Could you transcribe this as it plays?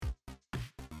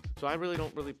So I really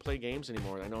don't play games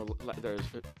anymore. I know there's.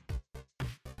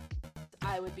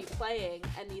 I would be playing,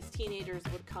 and these teenagers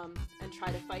would come and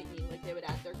try to fight me. Like, they would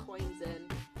add their coins in,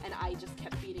 and I just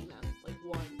kept beating them, like,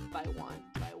 one by one,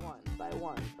 by one, by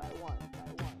one, by one,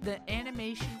 by one. The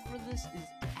animation for this is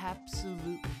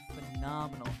absolutely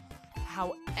phenomenal.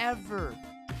 However,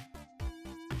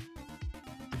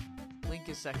 Link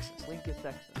is sexist. Link is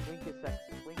sexist. Link is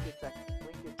sexist. Link is sexist.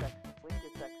 Link is sexist. Link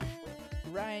is sexist.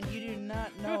 Ryan, you do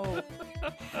not know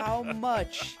how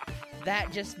much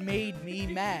that just made me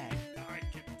mad. I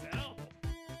can tell.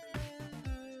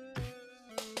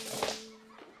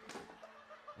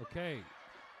 Okay,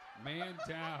 man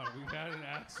down. We've had an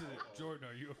accident. Jordan,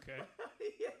 are you okay?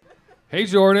 Hey,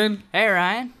 Jordan. Hey,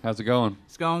 Ryan. How's it going?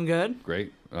 It's going good?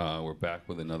 Great. We're back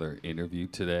with another interview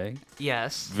today.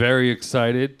 Yes. Very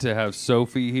excited to have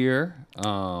Sophie here.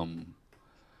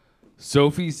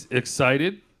 Sophie's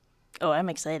excited. Oh, I'm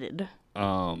excited.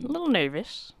 A little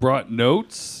nervous. Brought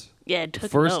notes. Yeah, I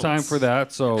took First notes. time for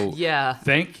that, so Yeah.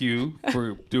 thank you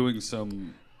for doing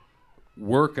some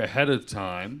work ahead of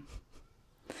time.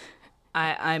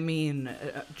 I mean,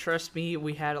 trust me,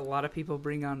 we had a lot of people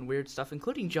bring on weird stuff,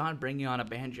 including John bringing on a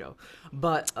banjo.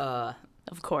 But,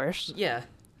 Of course. yeah.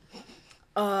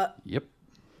 Yep.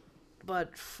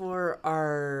 But for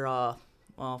our,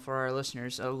 for our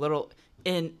listeners, a little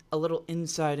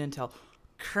inside intel.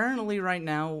 Currently, right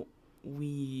now,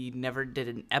 we never did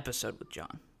an episode with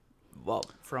John. Well,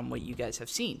 from what you guys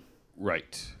have seen.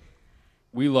 Right.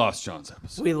 We lost John's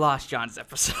episode. We lost John's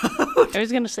episode. I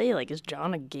was going to say, like, is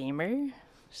John a gamer?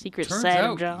 Secret Turns side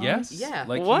out, of John? yes. Yeah.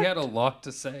 Like, What? he had a lot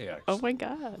to say, actually. Oh, my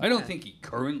God. I don't think he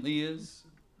currently is.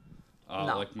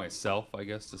 No. Like myself, I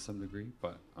guess, to some degree.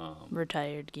 But,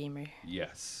 Retired gamer.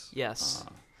 yes. Yes.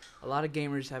 A lot of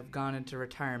gamers have gone into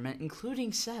retirement,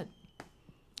 including Seth.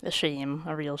 A shame.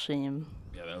 A real shame.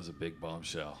 Yeah, that was a big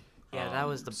bombshell. Yeah, that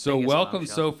was the So biggest welcome,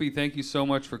 bombshell. Sophie. Thank you so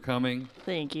much for coming.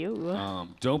 Thank you.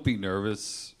 Don't be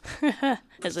nervous.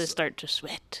 As I start to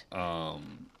sweat.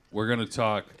 We're going to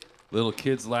talk little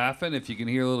kids laughing. If you can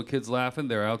hear little kids laughing,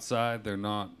 they're outside. They're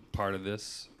not part of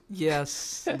this.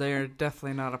 Yes, they're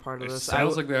definitely not a part of It this.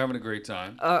 sounds like they're having a great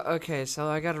time. Okay, so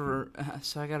I gotta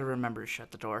remember to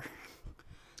shut the door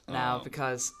now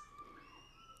because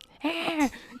Yeah,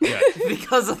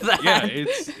 because of that. yeah,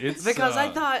 it's because I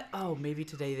thought, oh, maybe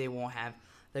today they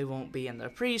won't be in the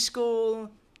preschool.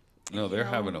 no, they're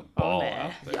having a ball nah.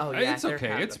 out there. Oh, yeah, It's they're okay.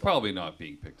 having It's a ball. probably not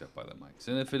being picked up by the mics,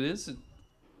 and if it is,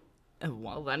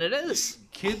 Well, then it is.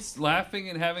 kids laughing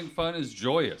and having fun is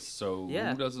joyous. So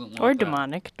Yeah. who doesn't want Or that?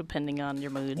 demonic, depending on your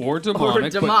mood. Or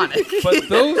demonic. demonic. But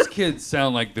those kids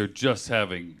sound like they're just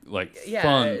having like Yeah,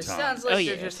 fun it time. sounds like Oh,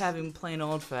 they're yes. just having plain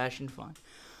old-fashioned fun.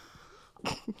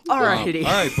 All Alrighty.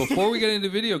 right, before we get into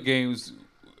video games,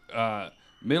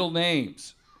 middle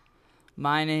names.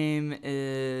 My name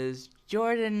is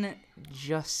Jordan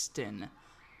Justin.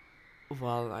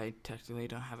 Well, I technically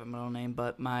don't have a middle name,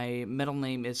 but my middle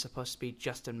name is supposed to be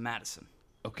Justin Madison.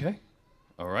 Okay.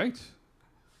 All right.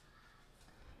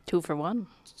 2 for 1.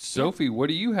 Sophie, what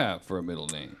do you have for a middle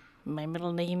name? My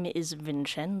middle name is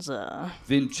Vincenza.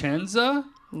 Vincenza?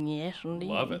 Yes, indeed.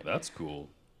 Love it. That's cool.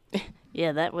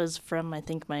 Yeah, that was from, I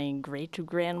think, my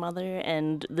great-grandmother,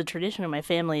 and the tradition in my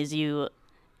family is you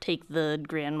take the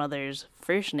grandmother's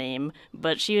first name,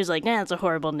 but she was like, nah, it's a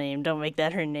horrible name, don't make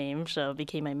that her name, so it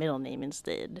became my middle name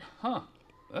instead. Huh.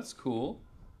 That's cool.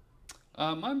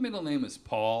 My middle name is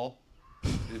Paul.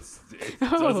 It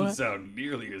doesn't sound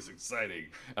nearly as exciting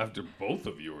after both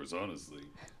of yours, honestly.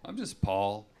 I'm just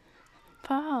Paul,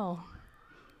 Paul.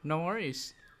 No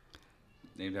worries.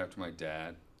 named after my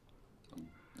dad. I'm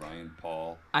Ryan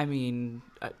Paul. I mean,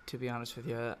 to be honest with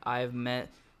you, I've met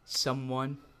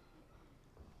someone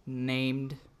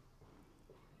named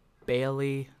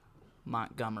Bailey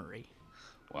Montgomery.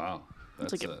 Wow.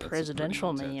 That's like a pretty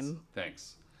presidential intense- name.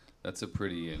 Thanks. That's a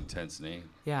pretty intense name.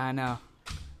 Yeah, I know.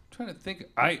 Trying to think.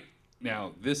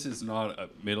 Now this is not a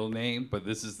middle name, but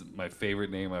this is my favorite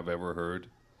name I've ever heard.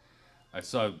 I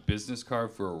saw a business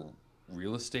card for a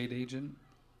real estate agent.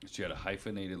 She had a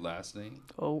hyphenated last name.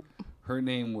 Oh, Her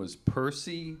name was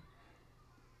Percy.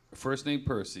 First name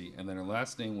Percy, and then her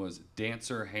last name was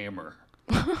Dancer Hammer.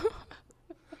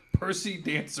 Percy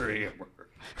Dancer Hammer.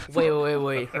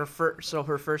 Wait. Her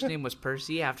first name was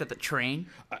Percy after the train.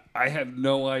 I have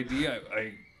no idea.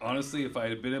 I honestly, if I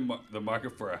had been in the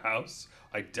market for a house,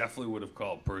 I definitely would have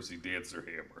called Percy Dancer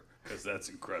Hammer because that's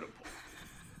incredible.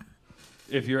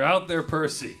 If you're out there,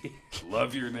 Percy,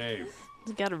 love your name.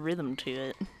 it's got a rhythm to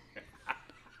it.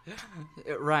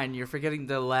 Ryan, you're forgetting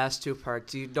the last two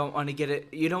parts. You don't want to get it.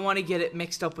 You don't want to get it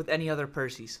mixed up with any other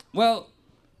Percys. Well,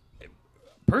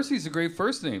 Percy's a great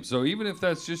first name. So even if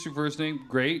that's just your first name,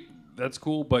 great. That's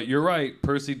cool. But you're right.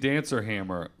 Percy Dancer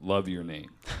Hammer, love your name.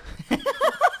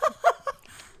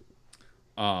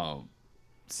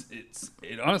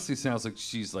 It honestly sounds like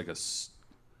she's like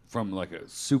from like a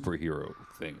superhero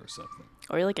thing or something.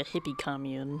 Or like a hippie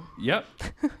commune. Yep.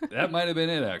 That might have been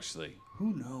it, actually.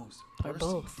 Who knows? Or Percy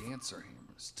both. Dancer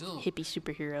Hammer. Still. Hippie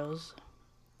superheroes.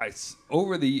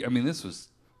 This was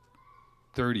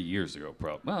 30 years ago,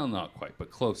 probably. Well, not quite,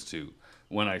 but close to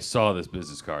when I saw this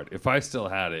business card. If I still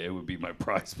had it, it would be my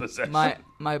prized possession.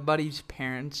 My buddy's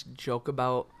parents joke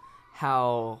about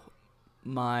how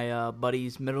my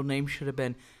buddy's middle name should have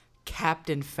been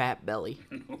Captain Fat Belly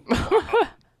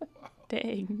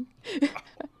Dang.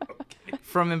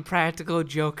 from Impractical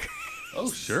Joker. Oh,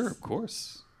 sure, of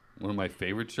course. One of my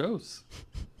favorite shows.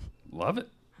 Love it.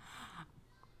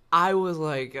 I was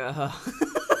like,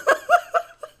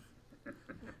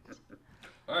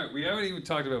 All right, we haven't even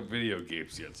talked about video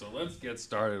games yet, so let's get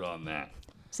started on that.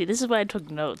 See, this is why I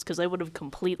took notes, because I would have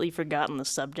completely forgotten the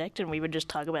subject, and we would just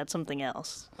talk about something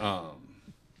else.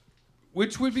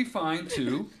 Which would be fine,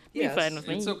 too. Be fine with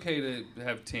me. It's okay to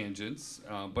have tangents,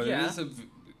 but Yeah. it is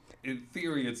in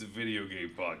theory, it's a video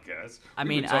game podcast. I We've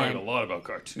mean, been talking a lot about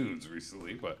cartoons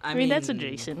recently, but I mean, that's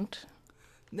adjacent.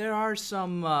 There are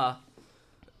some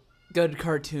good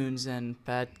cartoons and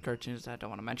bad cartoons that I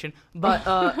don't want to mention.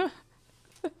 But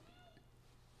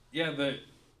yeah,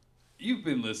 you've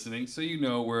been listening, so you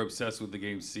know we're obsessed with the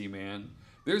game Seaman.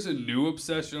 There's a new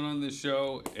obsession on this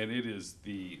show, and it is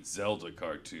the Zelda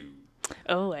cartoon,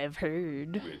 Oh, I've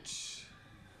heard. which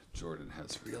Jordan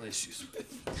has real issues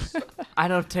with. I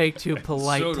don't take too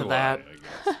polite So to do that.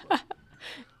 I guess. But,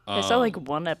 I saw like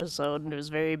one episode, and it was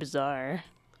very bizarre.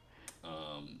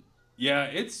 yeah,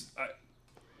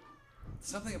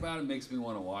 something about it makes me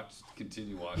want to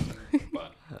continue watching.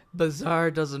 But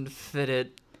Bizarre doesn't fit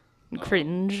it.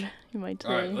 Cringe, you might say.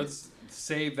 all right, let's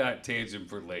save that tangent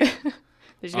for later.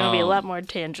 There's going to be a lot more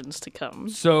tangents to come.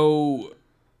 So,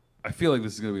 I feel like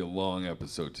this is going to be a long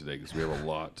episode today because we have a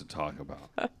lot to talk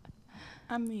about.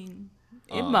 I mean,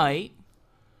 it might.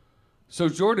 So,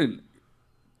 Jordan,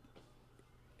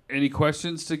 any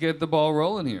questions to get the ball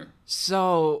rolling here?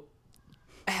 So,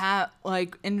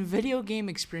 like in video game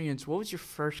experience, what was your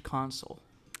first console?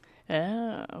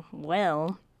 Oh,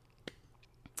 well.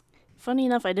 Funny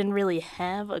enough, I didn't really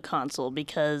have a console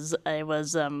because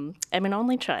I'm an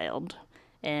only child,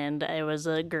 and I was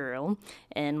a girl,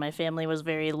 and my family was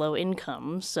very low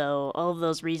income, so all of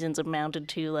those reasons amounted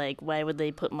to, like, why would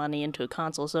they put money into a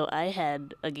console? So I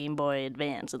had a Game Boy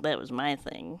Advance, and that was my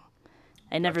thing.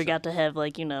 I never got to have,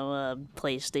 like, a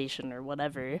PlayStation or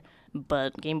whatever,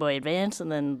 but Game Boy Advance,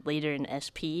 and then later an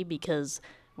SP, because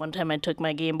one time I took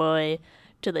my Game Boy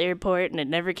to the airport, and it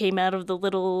never came out of the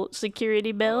little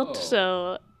security belt,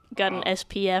 so got an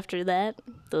SP after that.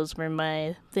 Those were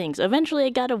my things. Eventually,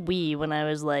 I got a Wii when I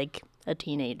was, like, a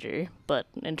teenager, but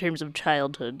in terms of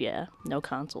childhood, yeah, no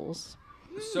consoles.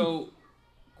 So,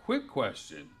 quick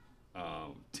question.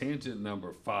 Tangent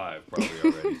number 5, probably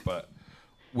already, but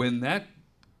when that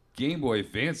Game Boy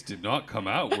Advance did not come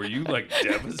out, were you, like,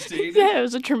 devastated? Yeah, it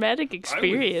was a traumatic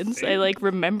experience. I think. like,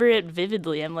 remember it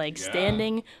vividly. I'm, like, Yeah.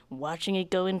 standing, watching it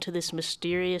go into this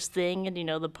mysterious thing, and,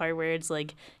 the part where it's,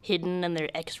 like, hidden and they're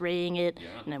x-raying it, Yeah.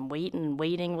 and I'm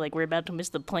waiting, like, we're about to miss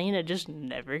the plane. It just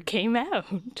never came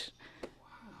out.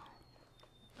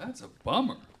 That's a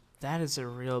bummer. That is a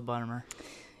real bummer.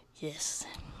 Yes.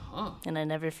 Huh. And I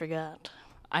never forgot.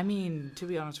 I mean, to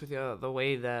be honest with you, the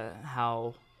way that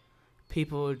how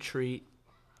people would treat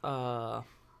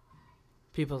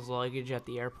people's luggage at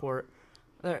the airport,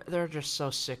 they're just so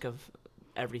sick of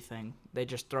everything. They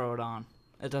just throw it on.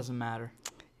 It doesn't matter.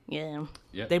 Yeah.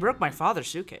 Yeah. They broke my father's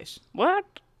suitcase. What?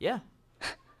 Yeah.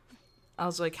 I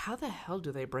was like, how the hell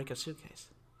do they break a suitcase?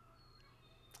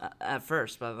 At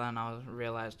first, but then I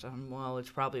realized, well, it's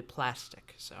probably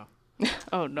plastic, so.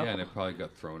 Oh, no. Yeah, and it probably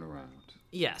got thrown around.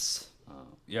 Yes.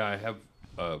 Yeah, I have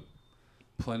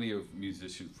plenty of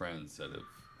musician friends that have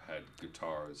had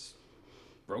guitars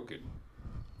broken.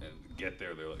 And get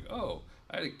there, they're like, oh,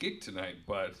 I had a gig tonight,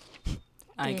 but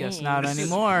I guess Dang. not this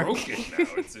anymore. is broken now.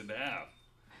 It's in half.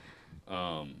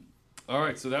 All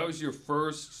right, so that was your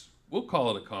first, we'll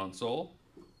call it a console,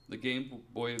 the Game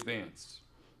Boy Advance.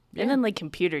 And then, like,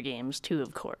 computer games, too,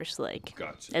 of course. Like,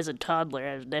 Gotcha. as a toddler,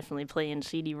 I was definitely playing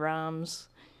CD-ROMs.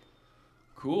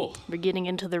 Cool. We're getting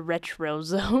into the retro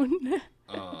zone.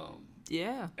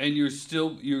 Yeah. And you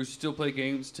still play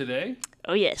games today?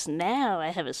 Oh, yes. Now I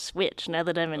have a Switch. Now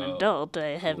that I'm an Oh, adult,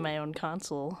 I have my own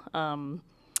console.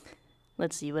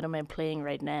 Let's see. What am I playing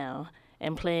right now?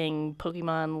 am playing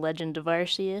Pokemon Legend of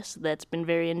Arceus. That's been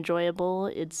very enjoyable.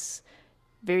 It's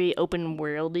very open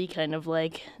worldy, kind of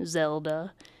like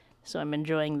Zelda. So I'm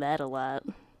enjoying that a lot.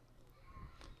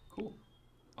 Cool.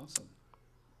 Awesome.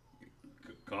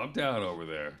 Calm down over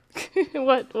there.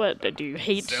 What? Do you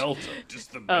hate? Zelda,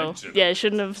 just the Oh, mention. yeah, I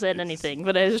shouldn't have said anything,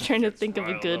 but I was trying to think of I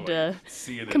a don't good know, I can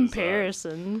see it in his eyes.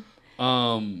 comparison.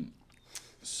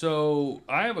 So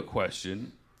I have a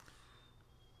question.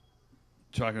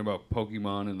 Talking about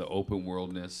Pokemon and the open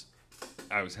worldness,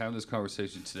 I was having this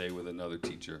conversation today with another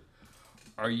teacher.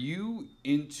 Are you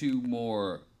into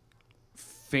more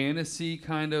fantasy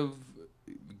kind of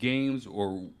games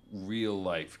or real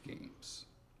life games?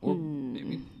 Or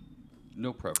maybe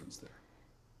no preference there.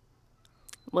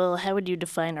 Well, how would you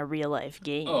define a real life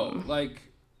game? Oh, like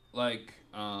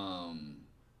a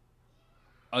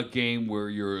game where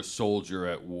you're a soldier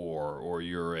at war, or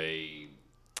you're a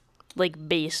Like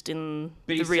based in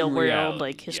the Based real in world, reality,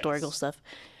 like historical yes. stuff.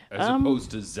 as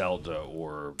opposed to Zelda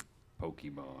or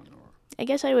Pokemon or I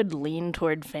guess I would lean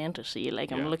toward fantasy. Like,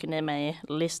 Yeah. I'm looking at my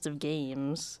list of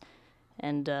games,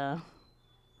 and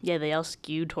yeah, they all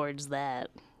skew towards that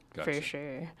for Gotcha.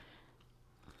 sure.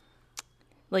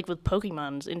 Like with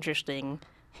Pokemon, it's interesting.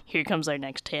 Here comes our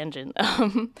next tangent.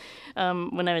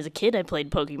 When I was a kid, I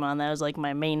played Pokemon. That was like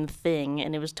my main thing,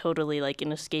 and it was totally like an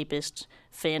escapist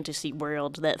fantasy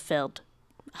world that felt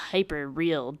hyper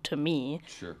real to me.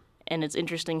 sure. And it's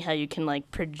interesting how you can like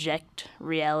project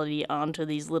reality onto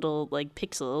these little like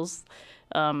pixels.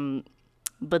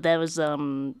 But that was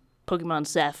Pokemon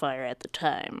Sapphire at the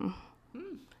time.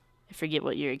 I forget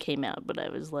what year it came out, but I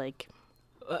was like,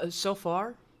 So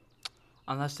far,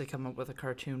 unless they come up with a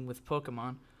cartoon with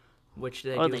Pokemon, which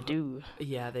they oh, do. they do.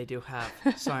 Yeah, they do have.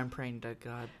 So I'm praying to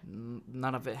God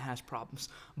none of it has problems.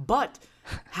 But,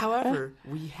 however,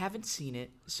 we haven't seen it,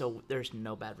 so there's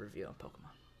no bad review on Pokemon.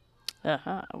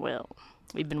 Well,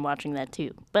 we've been watching that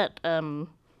too. But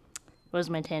what was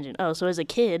my tangent? Oh, so as a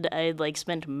kid, I like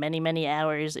spent many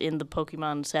hours in the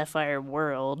Pokemon Sapphire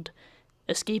world,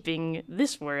 escaping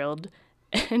this world.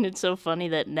 And it's so funny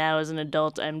that now as an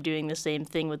adult, I'm doing the same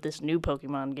thing with this new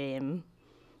Pokemon game.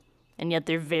 And yet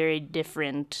they're very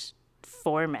different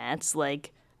formats.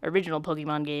 Like original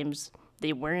Pokemon games,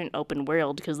 they weren't open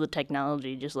world because the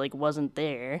technology just like wasn't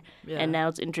there. Yeah. And now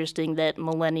it's interesting that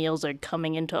millennials are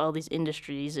coming into all these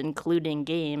industries, including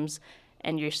games,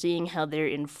 and you're seeing how they're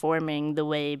informing the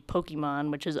way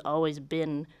Pokemon, which has always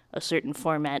been a certain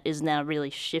format, is now really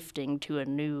shifting to a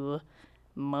new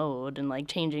mode and like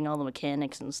changing all the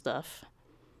mechanics and stuff.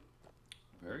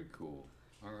 Very cool.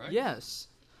 All right. Yes.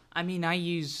 I mean, I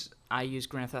use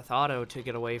Grand Theft Auto to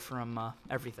get away from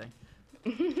everything.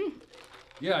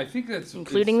 Yeah, I think that's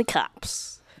Including it's- the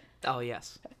cops. Oh,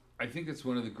 yes. I think it's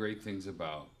one of the great things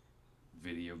about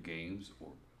video games or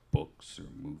books or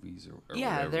movies or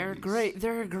Yeah, whatever they're these great.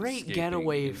 They're a great escaping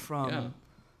getaway and-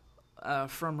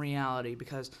 from reality,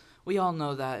 because we all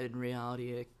know that in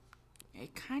reality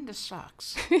it kind of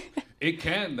sucks. It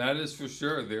can, that is for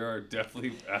sure. There are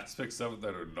definitely aspects of it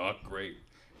that are not great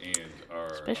and are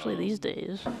Especially these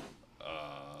days.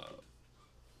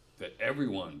 that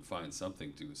everyone finds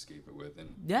something to escape it with, and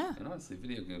Yeah. and honestly,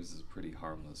 video games is a pretty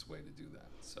harmless way to do that.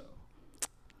 So,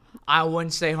 I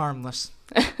wouldn't say harmless.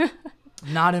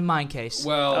 Not in my case.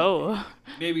 well, Oh,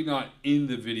 maybe not in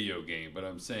the video game, but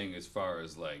I'm saying as far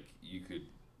as like you could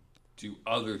do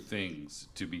other things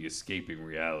to be escaping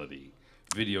reality.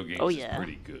 Video games oh is yeah.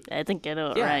 pretty good. I think I know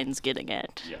what Yeah. Ryan's getting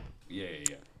at. Yeah.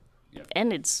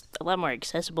 And it's a lot more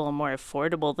accessible and more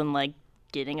affordable than like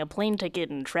getting a plane ticket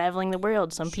and traveling the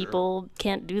world. Some Sure. people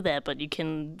can't do that, but you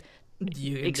can You can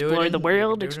do it explore in- the you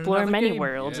world, can do it in explore another many game.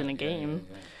 worlds in a Yeah, game.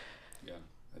 Yeah.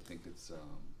 I think it's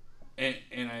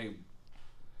and I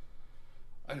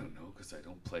don't know because I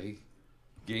don't play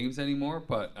games anymore,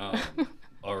 but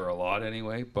or a lot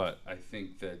anyway. But I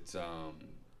think that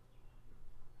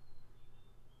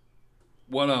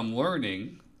what I'm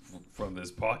learning from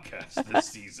this podcast this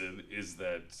season is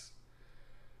that.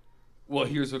 Well,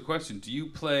 here's a question: do you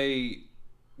play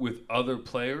with other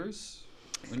players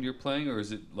when you're playing, or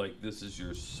is it like this is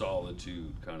your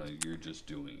solitude kind of? You're just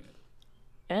doing it.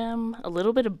 A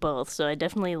little bit of both. So I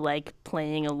definitely like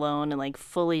playing alone and like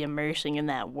fully immersing in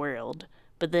that world.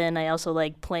 But then I also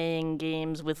like playing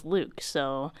games with Luke.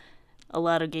 So a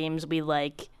lot of games we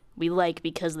like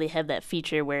because they have that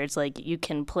feature where it's like you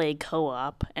can play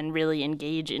co-op and really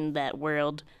engage in that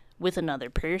world with another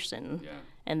person. Yeah.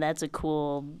 And that's a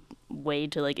cool way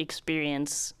to like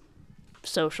experience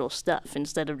social stuff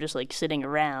instead of just like sitting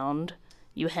around.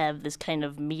 You have this kind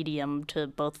of medium to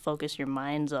both focus your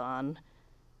minds on.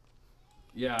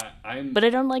 Yeah, I'm. But I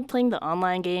don't like playing the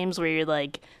online games where you're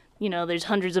like there's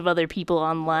hundreds of other people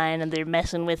online and they're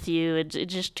messing with you.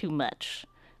 It's just too much.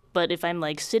 But if I'm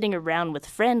like sitting around with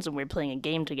friends and we're playing a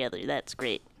game together, that's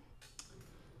great.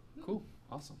 Cool.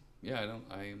 Awesome. Yeah,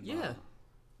 I am. Yeah.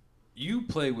 You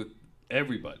play with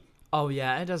everybody. Oh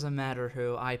yeah, it doesn't matter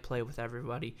who. I play with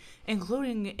everybody,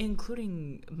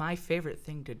 including my favorite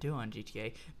thing to do on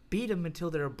GTA: beat them until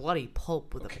they're a bloody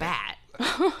pulp with a bat.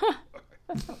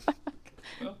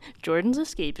 Jordan's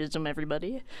escapism,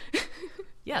 everybody.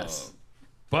 Yes.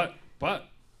 But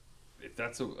if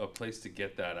that's a place to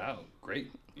get that out, great.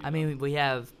 I mean, we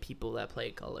have people that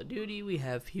play Call of Duty. We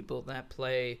have people that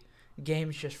play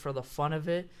games just for the fun of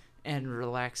it and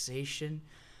relaxation,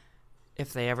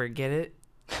 if they ever get it.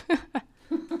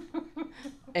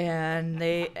 and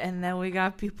then we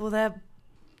got people that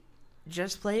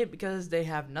just play it because they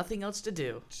have nothing else to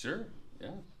do. Sure.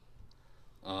 Yeah.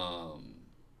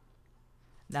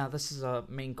 Now this is a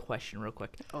main question, real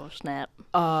quick. Oh, snap.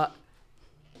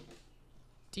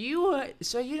 Do you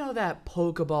so you know that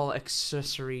Pokeball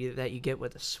accessory that you get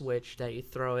with a Switch that you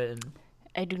throw it in?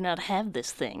 I do not have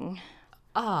this thing,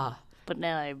 but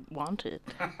now I want it.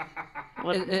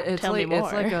 What? It's Tell like me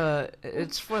more.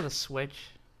 it's for the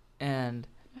Switch, and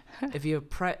if you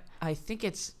I think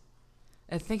it's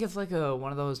like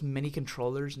one of those mini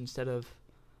controllers instead of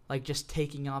like just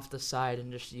taking off the side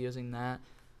and just using that.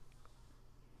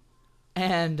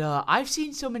 And I've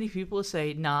seen so many people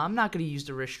say, "Nah, I'm not gonna use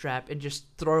the wrist strap and just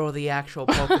throw the actual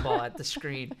Pokeball at the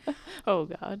screen." Oh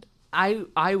God.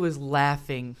 I was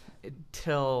laughing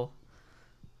until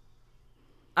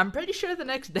I'm pretty sure the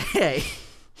next day.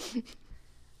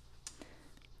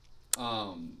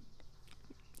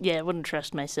 Yeah, I wouldn't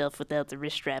trust myself without the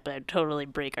wrist strap. I'd totally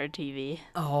break our TV.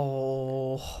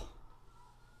 Oh.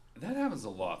 That happens a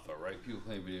lot, though, right? People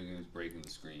playing video games breaking the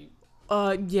screen.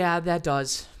 Yeah, that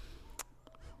does.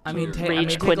 I mean,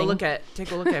 Rage take a look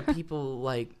at people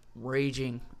like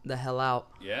raging the hell out.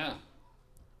 Yeah,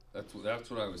 that's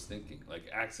what I was thinking. Like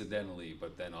accidentally,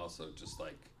 but then also just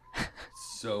like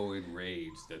so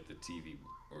enraged that the TV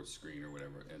or screen or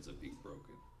whatever ends up being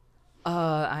broken.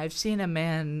 I've seen a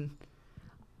man.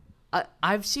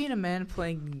 I've seen a man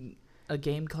playing a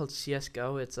game called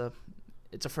CS:GO. It's a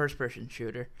first-person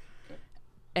shooter, Okay.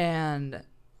 and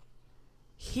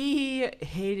he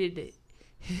hated it.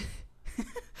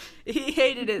 He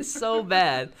hated it so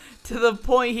bad to the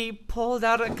point he pulled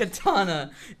out a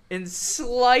katana and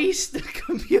sliced the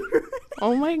computer.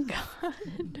 Oh my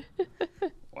God.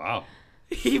 Wow.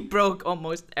 He broke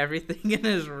almost everything in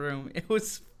his room. It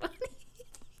was funny.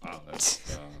 Wow,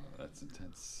 that's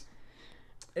intense.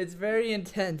 It's very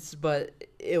intense, but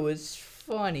it was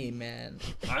funny, man.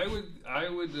 I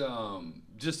would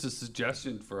just a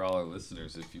suggestion for all our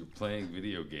listeners: if you're playing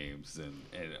video games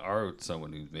and are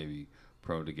someone who's maybe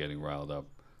prone to getting riled up,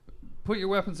 put your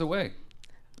weapons away.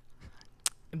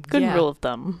 Good Yeah. rule of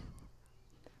thumb.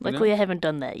 Luckily, know? I haven't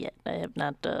done that yet. I have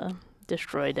not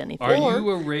destroyed anything. Are you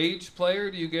a rage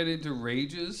player? Do you get into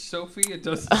rages, Sophie? It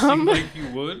doesn't seem like you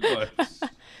would, but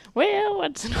Well,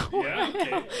 once in a while. yeah,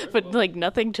 okay. But like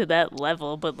nothing to that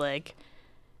level. But like,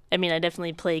 I mean, I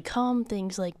definitely play calm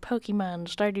things like Pokemon,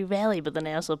 Stardew Valley. But then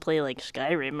I also play like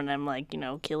Skyrim, and I'm like,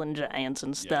 killing giants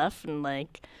and stuff. And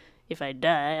like, if I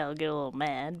die, I'll get a little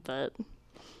mad. But I'm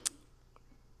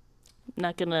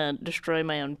not gonna destroy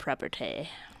my own property.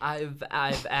 I've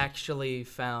actually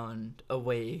found a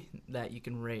way that you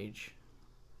can rage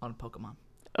on Pokemon.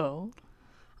 Oh.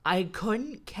 I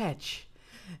couldn't catch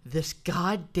this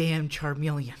goddamn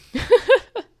Charmeleon.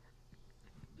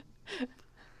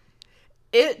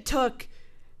 It took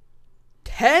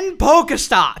 10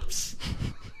 Pokestops.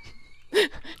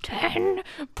 10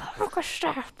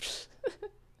 Pokestops.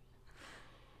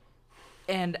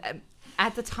 And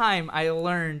at the time, I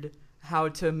learned how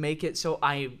to make it so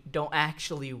I don't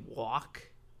actually walk.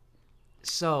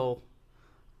 So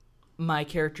my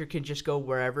character can just go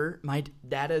wherever. My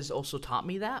dad has also taught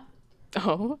me that.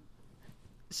 Oh.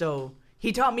 So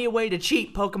he taught me a way to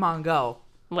cheat Pokemon Go.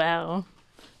 Wow.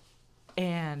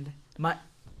 And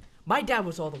my dad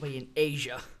was all the way in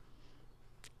Asia.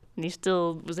 And he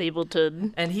still was able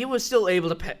to. And he was still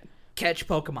able to catch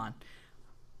Pokemon.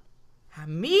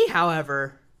 Me,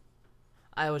 however,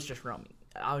 I was just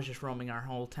roaming our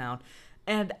whole town.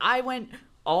 And I went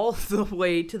all the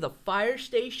way to the fire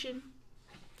station.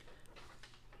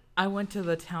 I went to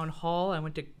the town hall. I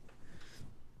went to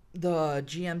the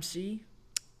GMC.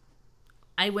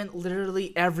 I went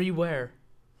literally everywhere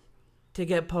to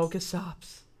get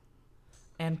Pokestops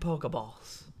and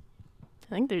Pokeballs.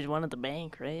 I think there's one at the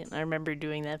bank, right? I remember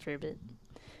doing that for a bit.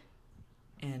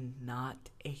 And not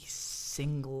a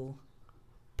single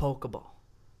Pokeball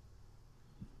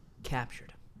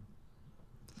captured.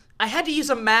 I had to use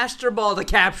a Master Ball to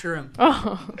capture him.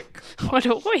 Oh, what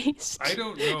a waste. I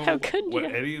don't know How could what you?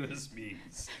 any of this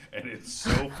means, and it's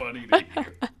so funny to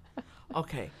hear.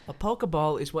 Okay, a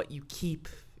Pokeball is what you keep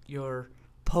your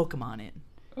Pokemon in,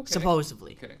 Okay.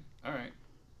 supposedly. Okay. All right.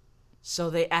 So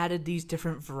they added these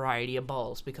different variety of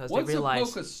balls because What's they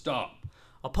realized a Pokestop?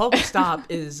 a Pokestop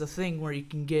is a thing where you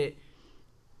can get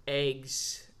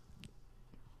eggs,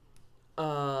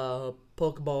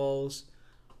 Pokeballs,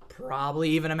 probably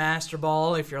even a Master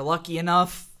Ball if you're lucky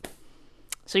enough.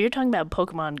 So you're talking about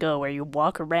Pokemon Go, where you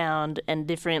walk around and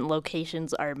different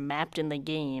locations are mapped in the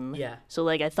game. Yeah. So,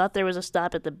 like, I thought there was a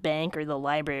stop at the bank or the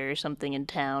library or something in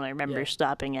town I remember Yeah.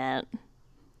 stopping at.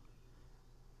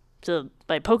 So,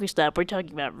 by Pokestop, we're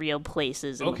talking about real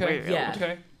places. And Okay. where- Yeah.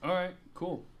 Okay. All right.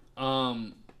 Cool.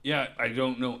 Yeah, I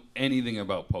don't know anything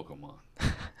about Pokemon.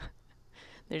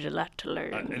 There's a lot to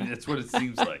learn. And that's what it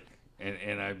seems like.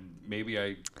 And I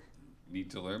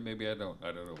need to learn. Maybe I don't.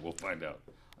 I don't know. We'll find out.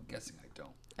 I'm guessing I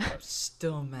don't. But,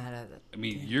 Still mad at it. I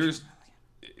mean,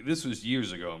 this was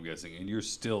years ago, I'm guessing, and you're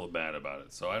still mad about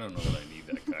it. So I don't know that I need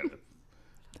that kind of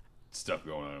stuff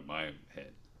going on in my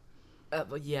head.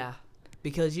 But yeah,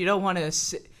 because you don't want to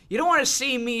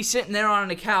see me sitting there on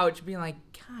the couch being like,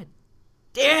 God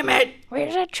damn it!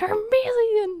 Where's that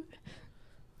Charmeleon?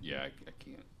 Yeah, I can't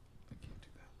do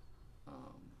that.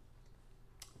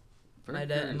 Very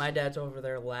curious. My dad's over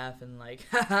there laughing like,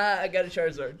 haha, I got a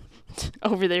Charizard.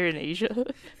 Over there in Asia.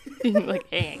 Like,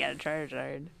 hey, I got a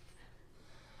Charizard.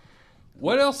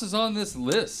 What else is on this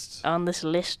list? On this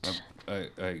list.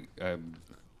 I'm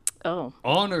Oh.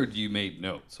 honored you made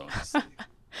notes, honestly.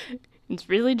 It's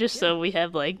really just so we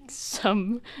have, like,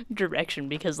 some direction,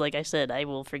 because, like I said, I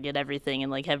will forget everything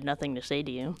and, like, have nothing to say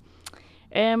to you.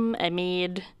 I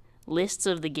made lists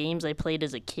of the games I played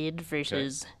as a kid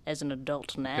versus as an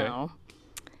adult now.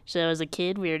 So as a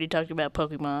kid, we already talked about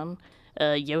Pokemon.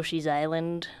 Yoshi's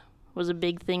Island was a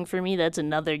big thing for me. That's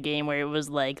another game where it was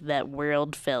like that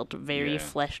world felt very Yeah.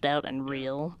 fleshed out and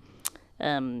real.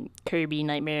 Kirby,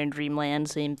 Nightmare in Dreamland,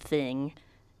 same thing.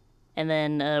 And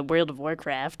then World of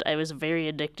Warcraft, I was very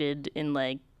addicted in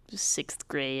like 6th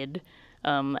grade.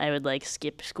 I would like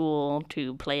skip school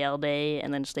to play all day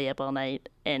and then stay up all night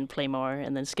and play more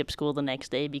and then skip school the next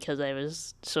day because I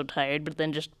was so tired, but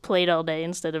then just played all day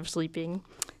instead of sleeping.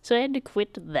 So I had to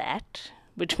quit that,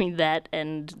 between that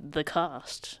and the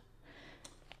cost.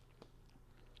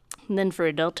 And then for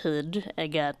adulthood, I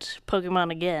got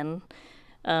Pokemon again,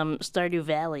 Stardew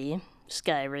Valley,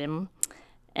 Skyrim,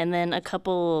 and then a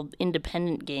couple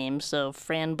independent games. So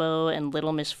Franbo and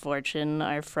Little Misfortune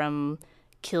are from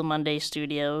Kill Monday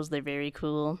Studios. They're very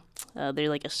cool. They're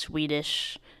like a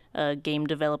Swedish game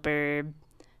developer,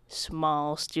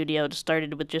 small studio. It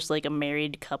started with just like a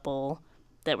married couple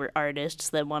that were artists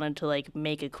that wanted to like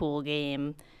make a cool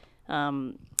game.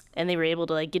 And they were able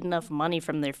to like get enough money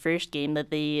from their first game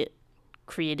that they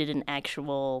created an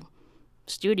actual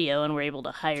studio and were able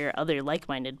to hire other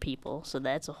like-minded people. So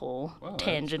that's a whole Wow, that's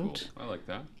tangent. cool. I like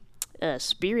that.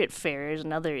 Spiritfarer is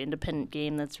another independent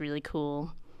game that's really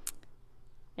cool.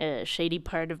 Shady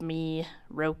Part of Me,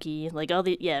 Roki, like all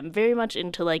the, yeah, I'm very much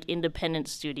into like independent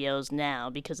studios now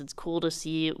because it's cool to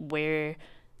see where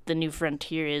the new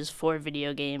frontier is for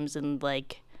video games, and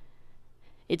like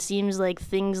it seems like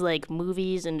things like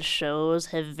movies and shows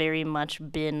have very much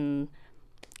been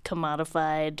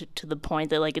commodified to the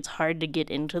point that like it's hard to get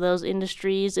into those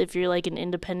industries if you're like an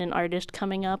independent artist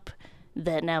coming up,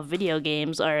 that now video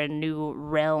games are a new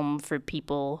realm for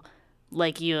people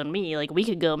like you and me. Like we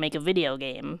could go make a video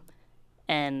game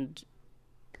and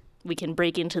we can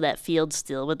break into that field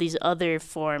still, but these other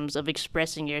forms of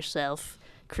expressing yourself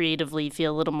creatively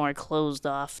feel a little more closed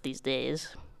off these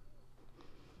days.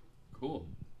 Cool.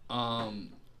 I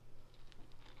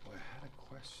had a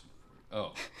question.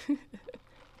 Oh.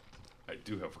 I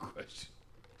do have a question.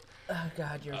 Oh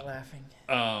God, you're laughing.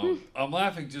 I'm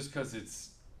laughing just because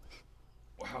it's...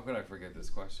 How could I forget this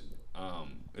question?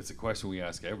 It's a question we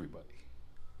ask everybody.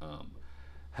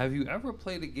 Have you ever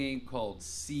played a game called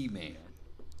Seaman?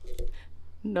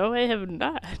 No, I have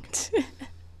not.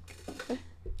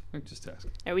 I'm just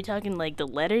asking. Are we talking like the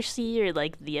letter C or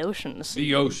like the ocean sea?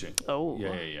 The ocean. Oh.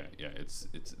 Yeah.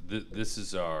 This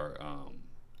is our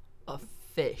A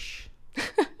fish.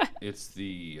 it's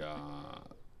the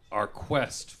our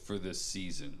quest for this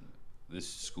season, this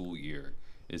school year,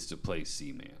 is to play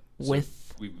Seaman.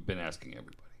 With we've been asking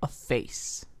everybody. a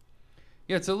face.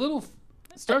 Yeah, it's a little.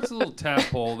 It starts a little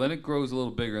tadpole, then it grows a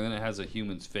little bigger, then it has a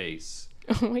human's face.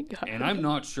 Oh my god. And I'm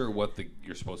not sure what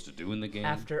you're supposed to do in the game.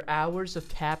 After hours of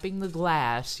tapping the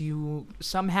glass, you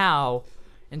somehow,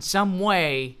 in some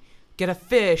way, get a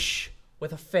fish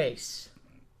with a face.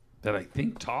 that I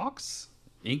think talks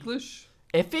English.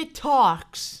 If it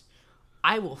talks,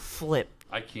 I will flip.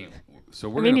 I can't. So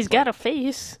I we're. mean, gonna he's play. got a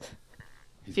face.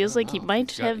 He's feels got a like he mouth. might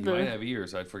He's got- have he the- might have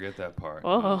ears. I forget that part.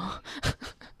 Oh.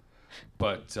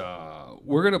 But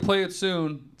we're gonna play it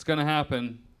soon. It's gonna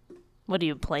happen. What are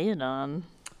you playing on?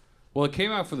 Well, it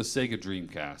came out for the Sega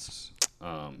Dreamcast.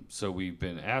 So we've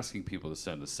been asking people to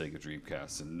send us Sega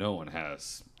Dreamcasts, and no one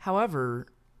has. However,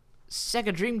 Sega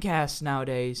Dreamcasts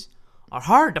nowadays are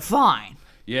hard to find.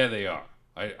 Yeah, they are.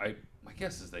 My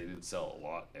guess is they didn't sell a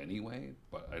lot anyway,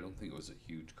 but I don't think it was a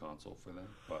huge console for them.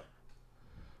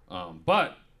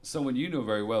 But someone you know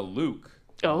very well, Luke,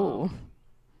 Oh.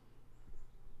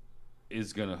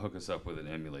 is gonna hook us up with an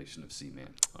emulation of Seaman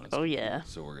on his Oh, computer, yeah.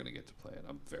 So we're gonna get to play it.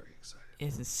 I'm very excited.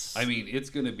 It's, I mean, it's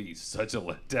gonna be such a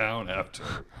letdown after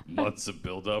months of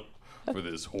build-up for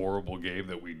this horrible game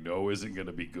that we know isn't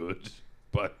gonna be good.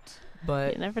 But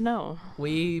but You never know.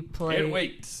 we play. can't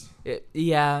wait.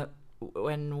 Yeah,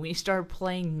 when we start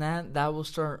playing that will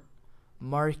start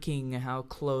marking how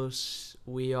close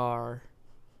we are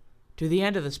to the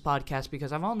end of this podcast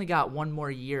because I've only got one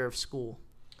more year of school.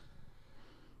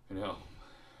 You know.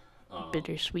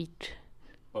 Bittersweet.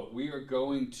 But we are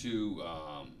going to.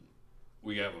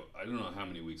 We have I don't know how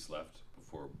many weeks left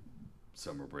before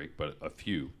summer break, but a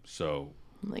few. So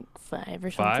Like 5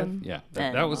 or 5? something? Yeah, I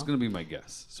that don't was know. going to be my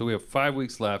guess. So we have 5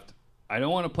 weeks left. I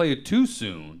don't want to play it too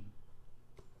soon.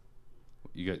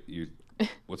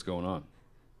 What's going on?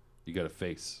 You got a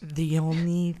face. The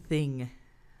only thing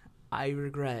I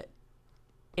regret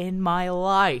in my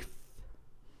life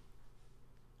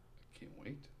Can't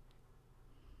wait.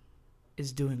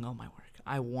 is doing all my work.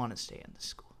 I want to stay in the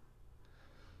school.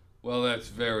 Well, that's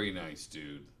very nice,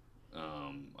 dude.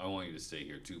 I want you to stay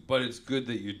here too, but it's good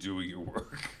that you're doing your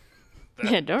work.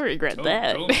 Yeah, don't regret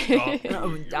that. Don't stop No,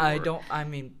 doing your I work. don't. I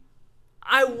mean,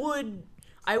 I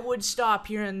would stop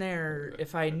here and there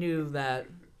if I knew that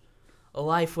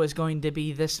life was going to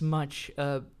be this much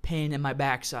pain in my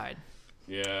backside.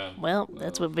 Yeah. Well,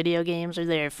 that's what video games are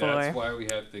there for. That's why we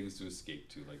have things to escape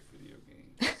to, like video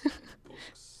games, and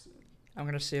books. I'm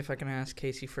gonna see if I can ask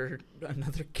Casey for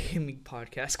another gaming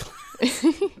podcast class.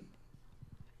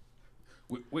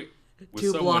 Wait, with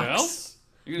 2 someone blocks. else?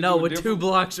 You're gonna No, do a with 2 different-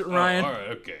 blocks with Ryan. Oh, all right,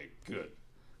 okay, good.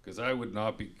 Because I would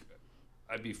not be.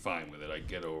 I'd be fine with it. I'd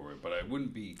get over it, but I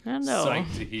wouldn't be I know.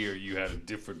 psyched to hear you had a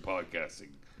different podcasting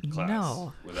class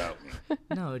No. without me.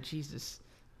 No, Jesus.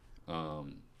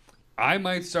 I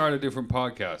might start a different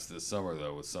podcast this summer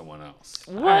though with someone else.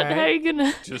 What? Alright. How are you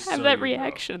gonna Just have so that you know.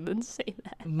 reaction and say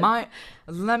that?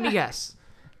 Let me guess.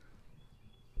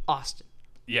 Austin.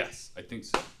 Yes, I think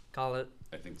so. Call it.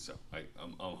 I think so.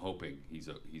 I'm hoping he's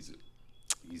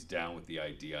down with the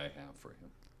idea I have for him.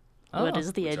 What Oh.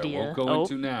 is the Which idea? I won't go oh,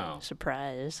 into now.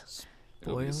 surprise.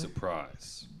 It'll be a Spoiler.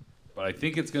 surprise. But I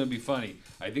think it's going to be funny.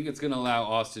 I think it's going to allow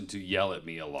Austin to yell at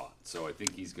me a lot. So I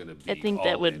think he's going to be I think all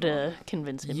that would in on that.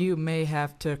 convince him. You may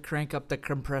have to crank up the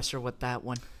compressor with that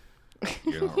one.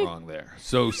 You're not wrong there.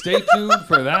 So stay tuned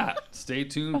for that. Stay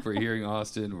tuned for hearing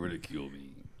Austin ridicule me.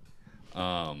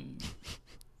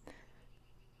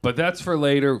 But that's for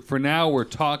later. For now, we're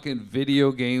talking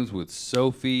video games with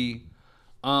Sophie.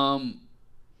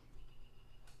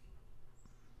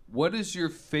 What is your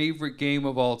favorite game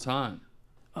of all time?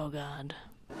 Oh God,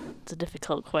 it's a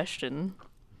difficult question.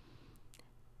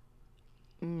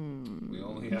 We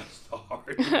only asked the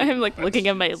hard. I'm like looking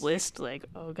at my questions. list, like,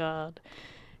 oh God.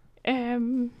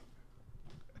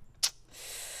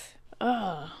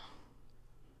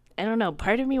 I don't know.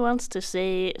 Part of me wants to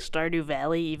say Stardew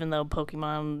Valley, even though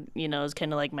Pokemon, is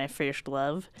kind of like my first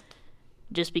love.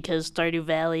 Just because Stardew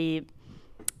Valley,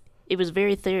 it was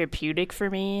very therapeutic for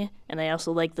me, and I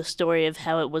also like the story of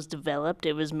how it was developed.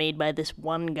 It was made by this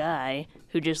one guy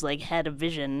who just like had a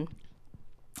vision.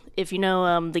 If you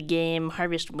know the game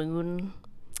Harvest Moon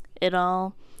at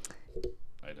all,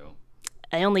 I don't.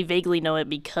 I only vaguely know it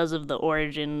because of the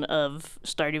origin of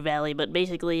Stardew Valley, but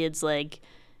basically it's like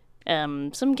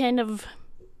some kind of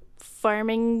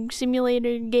farming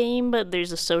simulator game, but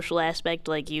there's a social aspect,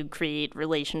 like you create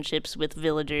relationships with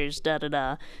villagers,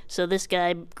 da-da-da. So this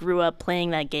guy grew up playing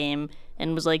that game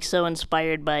and was like so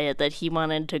inspired by it that he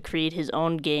wanted to create his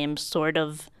own game sort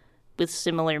of with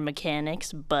similar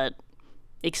mechanics, but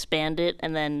expand it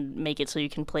and then make it so you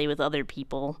can play with other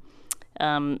people.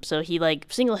 So he like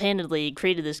single-handedly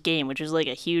created this game, which is like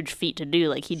a huge feat to do.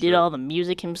 Like he did all the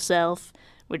music himself,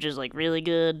 which is like really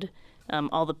good.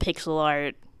 All the pixel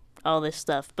art, all this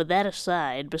stuff. But that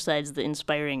aside, besides the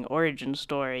inspiring origin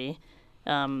story,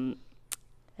 I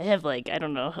have like, I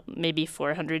don't know, maybe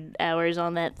 400 hours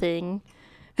on that thing.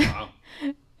 Wow.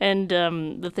 And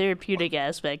the therapeutic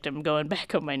aspect, I'm going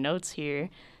back on my notes here.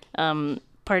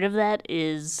 Part of that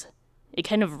is it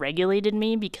kind of regulated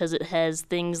me because it has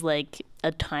things like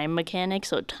a time mechanic,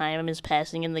 so time is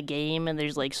passing in the game, and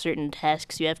there's like certain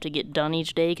tasks you have to get done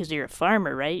each day because you're a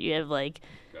farmer, right? You have like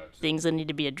things that need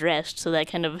to be addressed, so that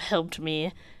kind of helped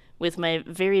me with my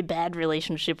very bad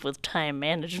relationship with time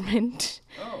management.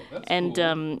 Oh, that's And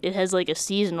cool. it has like a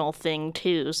seasonal thing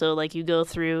too, so like you go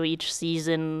through each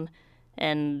season,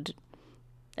 and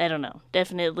I don't know,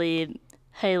 definitely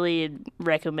highly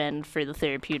recommend for the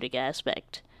therapeutic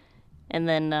aspect. And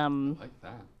then I like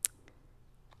that.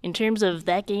 in terms of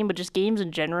that game, but just games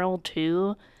in general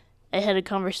too, I had a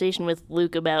conversation with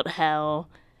Luke about how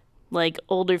like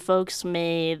older folks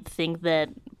may think that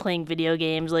playing video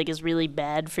games like is really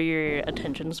bad for your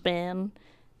attention span.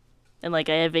 And like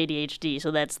I have ADHD,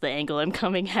 so that's the angle I'm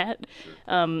coming at.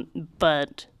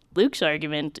 But Luke's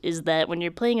argument is that when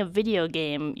you're playing a video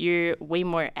game, you're way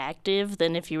more active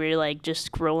than if you were like just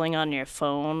scrolling on your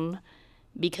phone,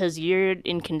 because you're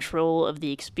in control of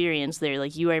the experience there.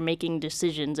 Like you are making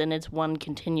decisions and it's one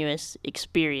continuous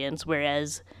experience,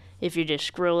 whereas if you're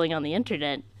just scrolling on the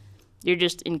internet, you're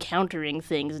just encountering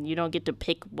things and you don't get to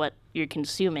pick what you're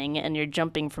consuming, and you're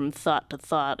jumping from thought to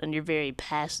thought and you're very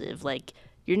passive. Like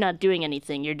you're not doing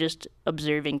anything, you're just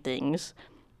observing things.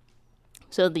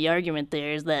 So the argument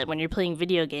there is that when you're playing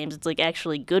video games, it's like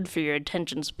actually good for your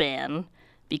attention span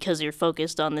because you're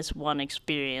focused on this one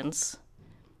experience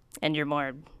and you're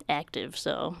more active.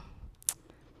 So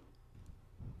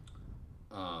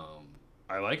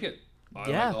I like it. I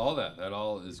Yeah. like all that. That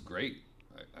all is great.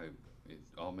 It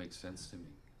all makes sense to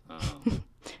me.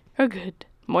 oh good,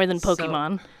 more than So-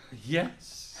 Pokemon.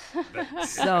 Yes.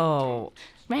 So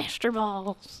Master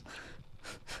Balls.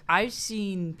 I've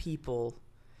seen people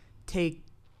take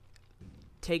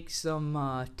some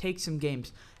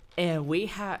games, and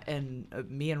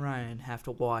me and Ryan have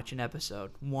to watch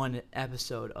one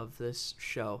episode of this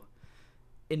show,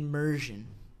 Immersion.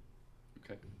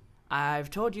 Okay. I've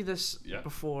told you this Yeah.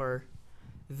 before.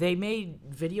 They made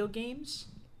video games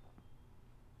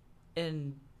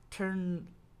and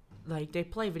they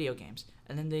play video games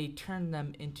and then they turn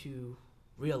them into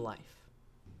real life.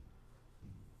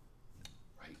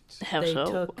 Right. How They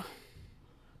so?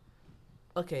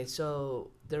 Okay,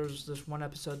 so there was this one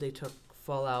episode they took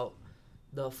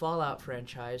the Fallout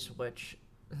franchise, which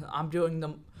I'm doing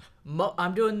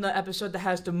the episode that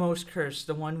has the most curse,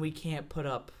 the one we can't put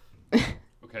up.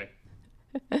 Okay.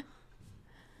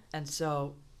 And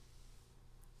so,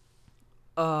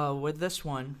 with this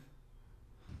one,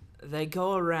 they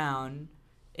go around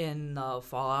in the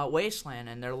Fallout Wasteland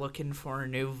and they're looking for a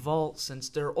new vault since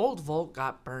their old vault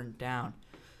got burned down.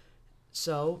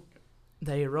 So,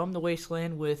 they roam the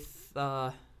wasteland with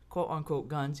quote-unquote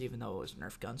guns, even though it was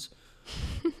Nerf guns.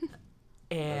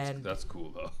 and That's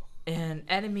cool though. and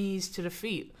enemies to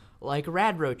defeat, like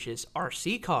rad roaches,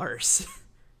 RC cars.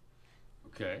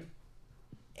 Okay.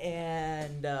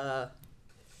 And what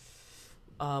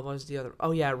was the other?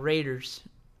 Oh yeah, raiders.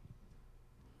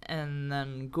 And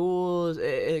then ghouls.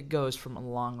 It goes from a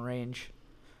long range.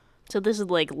 So this is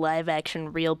like live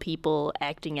action real people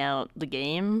acting out the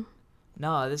game?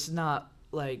 No, this is not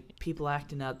like people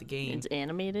acting out the game. It's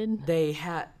animated? They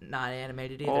not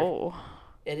animated either. Oh.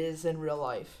 It is in real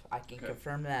life. I can Okay.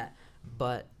 confirm that.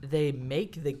 But they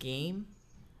make the game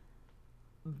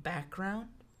background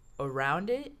around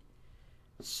it.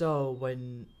 So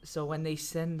when they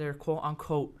send their quote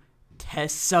unquote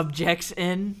test subjects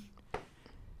in,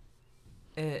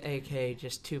 aka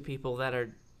just two people that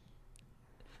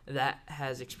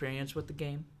has experience with the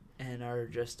game and are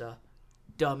just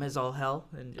dumb as all hell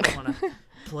and just want to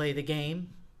play the game.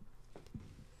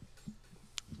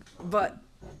 But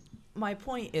my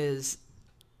point is,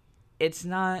 it's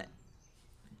not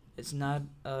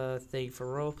a thing for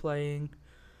role playing.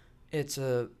 It's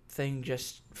a thing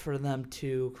just for them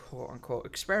to quote unquote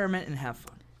experiment and have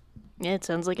fun. Yeah, it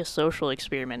sounds like a social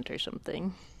experiment or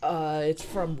something. It's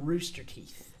from Rooster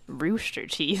Teeth. Rooster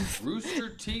Teeth. Rooster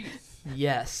Teeth.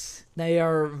 Yes, they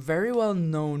are very well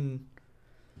known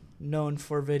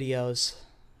for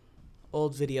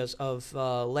old videos of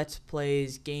Let's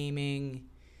Plays, gaming,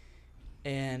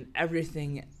 and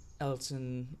everything else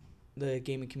in the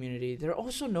gaming community. They're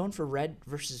also known for Red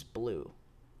versus Blue,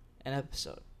 an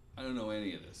episode. I don't know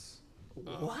any of this.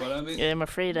 What? But I mean, Yeah, I'm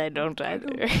afraid I don't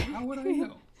either. How would I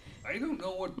know? I don't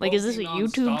know what. Like, is this a Pokemon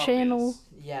YouTube Stop channel? is.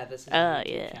 Yeah, this is a Ah, YouTube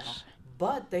yes. channel.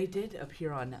 But they did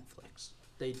appear on Netflix.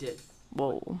 They did.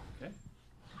 Whoa. Okay.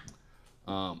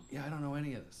 Yeah, I don't know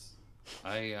any of this.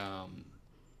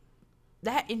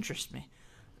 That interests me.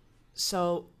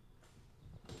 So,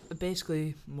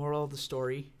 basically, moral of the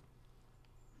story: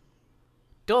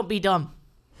 don't be dumb.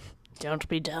 Don't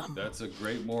be dumb. That's a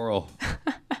great moral.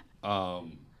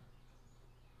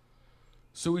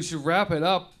 So we should wrap it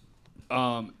up.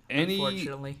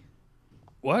 Unfortunately.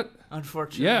 What?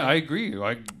 Unfortunately. Yeah, I agree.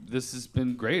 This has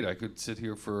been great. I could sit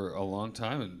here for a long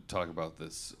time and talk about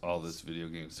all this video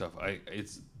game stuff.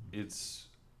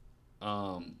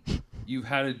 You've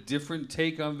had a different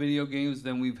take on video games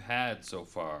than we've had so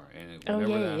far, and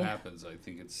whenever that happens, I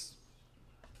think it's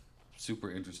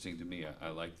super interesting to me. I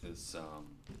like this,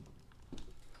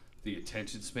 the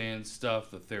attention span stuff,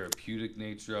 the therapeutic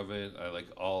nature of it. I like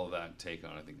all of that take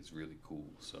on it. I think it's really cool.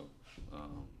 So,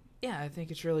 yeah, I think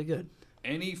it's really good.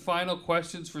 any final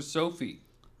questions for Sophie?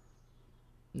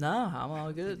 No, I'm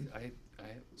all good.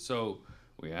 So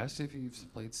we asked if you've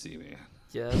played Seaman.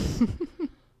 Yes.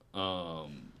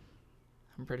 Um,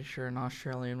 I'm pretty sure an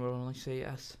Australian would only say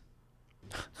yes.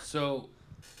 So,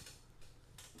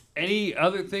 any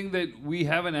other thing that we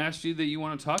haven't asked you that you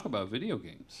want to talk about video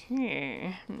games?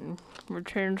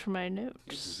 Return to my You're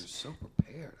notes. so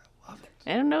prepared. I love it.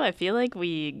 I don't know. I feel like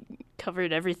we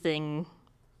covered everything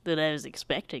that I was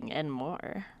expecting and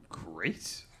more.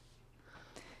 Great.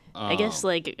 I guess,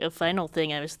 like, a final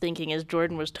thing I was thinking as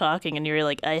Jordan was talking and you were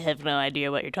like, I have no idea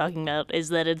what you're talking about, is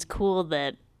that it's cool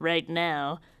that right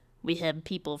now we have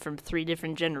people from 3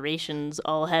 different generations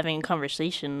all having a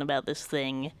conversation about this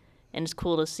thing, and it's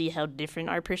cool to see how different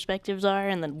our perspectives are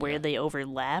and then where they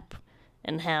overlap,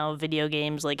 and how video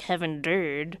games, like, have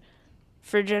endured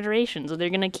for generations, and they're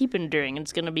going to keep enduring.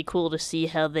 It's going to be cool to see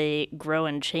how they grow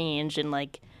and change and,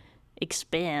 like,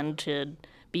 expand to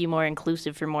be more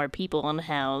inclusive for more people, and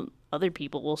how other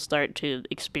people will start to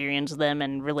experience them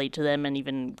and relate to them and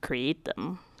even create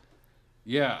them.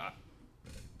 Yeah.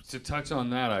 To touch on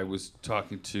that, I was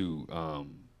talking to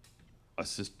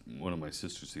one of my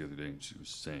sisters the other day, and she was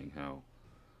saying how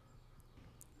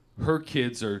her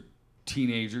kids are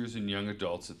teenagers and young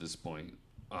adults at this point.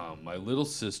 My little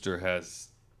sister has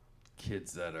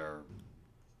kids that are,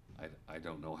 I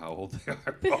don't know how old they are.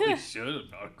 I probably should. I'm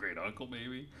not a great uncle,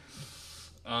 maybe.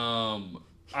 I'm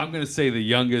going to say the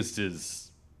youngest is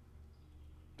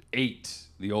 8.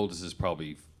 The oldest is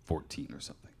probably 14 or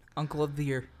something. Uncle of the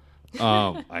year.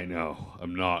 I know.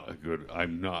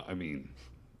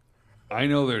 I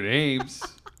know their names.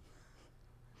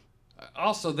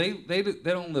 Also, they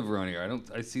don't live around here.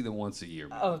 I see them once a year.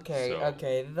 Okay, so.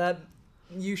 okay. That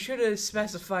you should have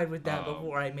specified with that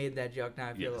before I made that joke. Now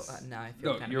I feel Yes. kind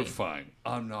No, of you're mean. fine.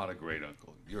 I'm not a great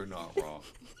uncle. You're not wrong.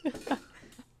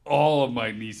 All of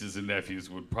my nieces and nephews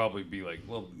would probably be like,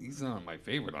 well, he's not my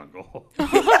favorite uncle.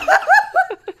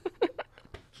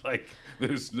 Like,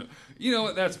 there's no... You know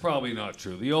what? That's probably not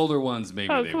true. The older ones,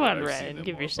 maybe Oh, they come would. on, I've seen Ryan. them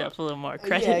Give more, yourself but- a little more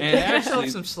credit. Yeah, And give yourself actually-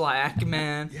 some slack,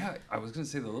 man. Yeah, I was going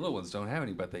to say the little ones don't have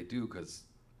any, but they do because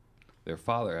their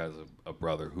father has a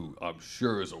brother who I'm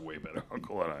sure is a way better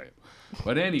uncle than I am.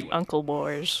 But anyway, Uncle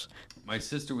Wars. my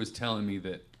sister was telling me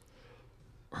that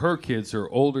her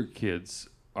older kids,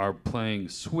 are playing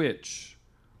Switch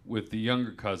with the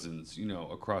younger cousins,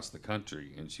 across the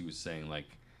country. And she was saying,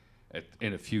 like,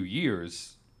 in a few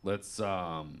years, let's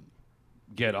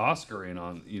get Oscar in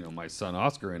on, my son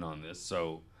Oscar in on this,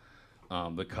 so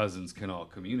the cousins can all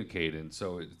communicate. And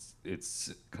so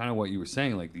it's kind of what you were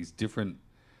saying, like these different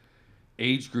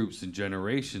age groups and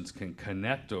generations can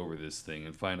connect over this thing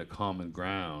and find a common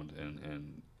ground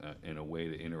and a way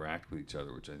to interact with each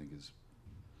other, which I think is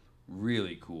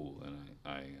really cool. And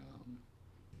I'm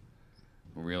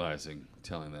realizing,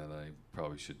 telling that I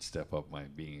probably should step up my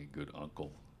being a good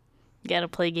uncle. You gotta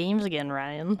play games again,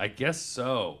 Ryan. I guess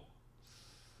so.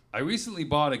 I recently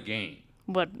bought a game.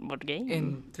 What game?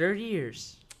 In 30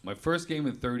 years. My first game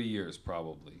in 30 years,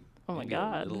 probably. Oh my Maybe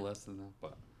God. A little less than that,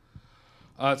 but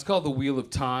it's called The Wheel of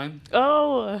Time,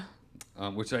 Oh,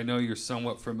 which I know you're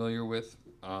somewhat familiar with.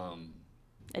 I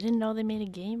didn't know they made a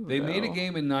game. They made a though.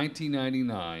 game in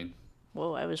 1999,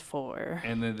 Whoa, I was 4.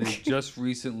 and then they just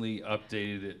recently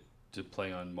updated it to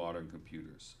play on modern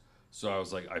computers. So I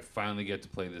was like, I finally get to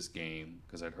play this game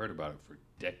because I'd heard about it for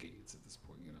decades at this point,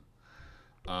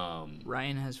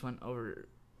 Ryan has went over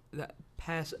that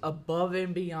pass above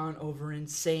and beyond over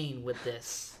insane with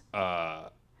this.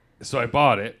 So I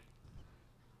bought it,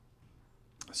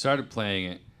 started playing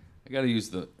it. I got to use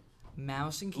the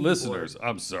Mouse and keyboard. listeners.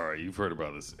 I'm sorry, you've heard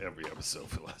about this every episode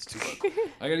for the last 2 months.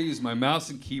 I got to use my mouse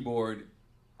and keyboard.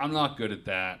 I'm not good at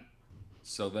that.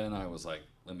 So then I was like,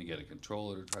 let me get a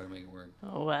controller to try to make it work.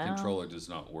 Oh, wow. Controller does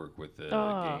not work with the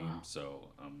Oh. game, so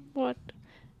What?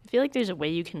 I feel like there's a way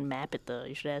you can map it, though.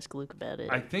 You should ask Luke about it.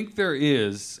 I think there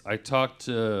is. I talked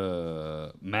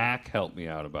to Mac, helped me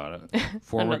out about it.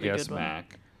 Former Another guest good one.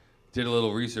 Mac. did a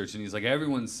little research, and he's like,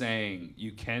 everyone's saying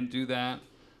you can do that,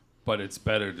 but it's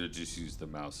better to just use the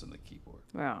mouse and the keyboard.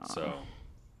 Aw. So,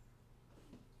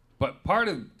 but part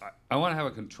of I want to have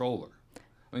a controller.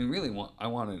 I mean, really, I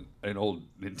want an old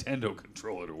Nintendo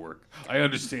controller to work. I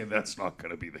understand that's not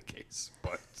going to be the case,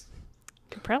 but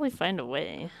Could probably find a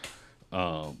way.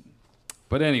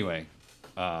 but anyway,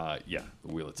 yeah,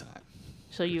 the Wheel of Time.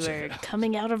 So you Check are it out.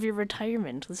 coming out of your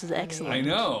retirement. This is excellent. I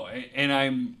know,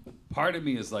 and part of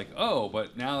me is like, oh,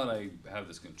 but now that I have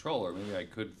this controller, maybe I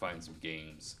could find some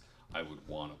games I would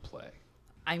want to play.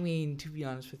 I mean, to be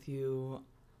honest with you,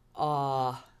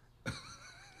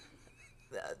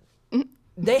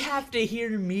 they have to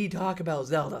hear me talk about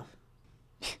Zelda.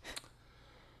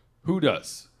 Who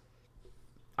does?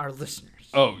 Our listeners.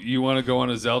 Oh, you want to go on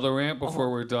a Zelda rant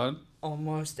before we're done?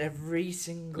 Almost every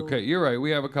single. Okay, you're right.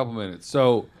 We have a couple minutes.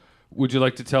 So, would you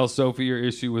like to tell Sophie your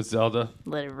issue with Zelda?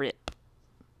 Let it rip.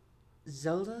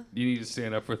 Zelda? You need to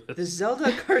stand up for The this.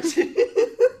 Zelda cartoon.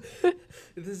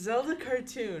 The Zelda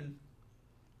cartoon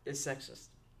is sexist.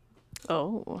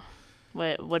 Oh.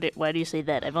 Why do you say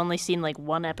that? I've only seen like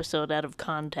one episode out of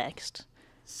context.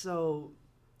 So,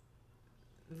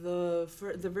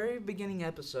 for the very beginning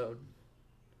episode,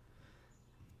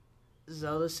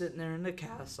 Zelda's sitting there in the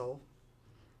castle,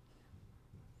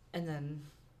 and then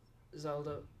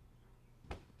Zelda.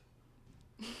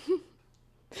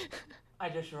 I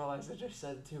just realized I just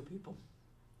said two people,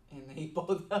 and they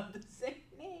both have the same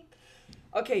name.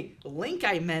 Okay, Link,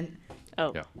 I meant,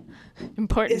 Oh. Yeah.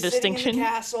 Important is sitting in distinction. the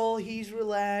castle. He's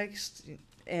relaxed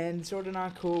and sort of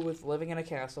not cool with living in a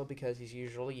castle because he's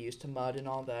usually used to mud and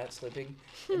all that, sleeping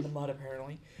in the mud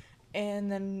apparently.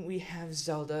 And then we have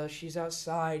Zelda. She's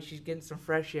outside. She's getting some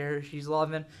fresh air. She's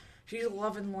loving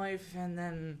life. And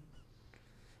then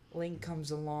Link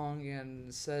comes along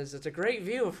and says, "It's a great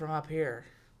view from up here."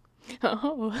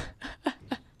 Oh.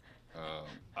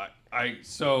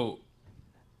 So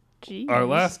Jeez. our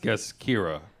last guest,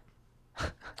 Kira,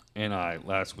 and I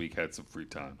last week had some free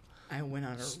time. I went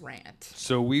on a rant.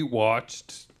 So we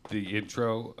watched the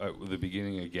intro at the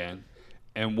beginning again,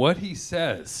 and what he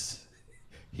says,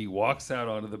 he walks out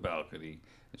onto the balcony,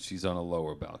 and she's on a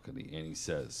lower balcony, and he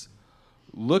says,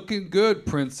 "Looking good,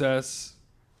 princess."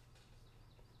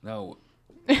 Now,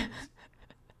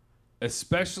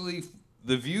 especially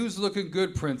the view's looking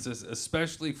good, princess,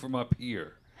 especially from up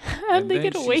here. How'd And they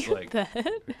then get away she's with like,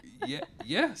 that? Yeah,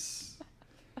 yes.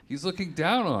 He's looking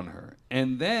down on her.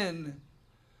 And then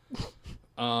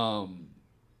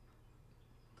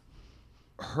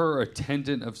her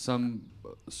attendant of some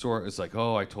sort is like,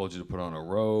 "Oh, I told you to put on a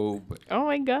robe." Oh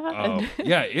my god.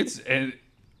 Yeah, and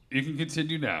you can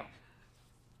continue now.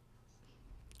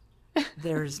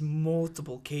 There's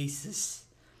multiple cases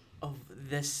of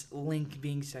this Link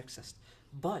being sexist,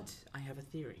 but I have a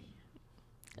theory.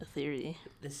 A theory.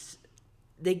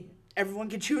 Everyone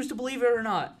can choose to believe it or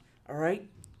not. All right,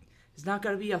 it's not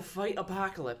gonna be a fight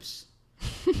apocalypse.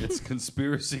 It's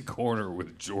Conspiracy Corner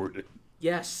with Jordan.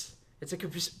 Yes, it's a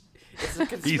conspiracy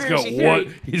He's got theory.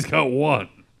 one. He's got one,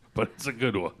 but it's a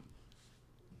good one.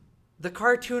 The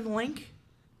cartoon Link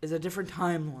is a different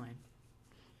timeline.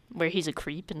 Where he's a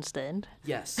creep instead.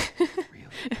 Yes.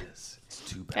 Really is. It's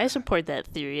too bad. I support that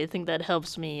theory. I think that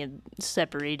helps me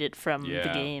separate it from the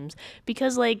Yeah. games.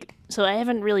 Because, so I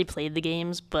haven't really played the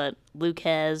games, but Luke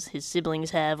has, his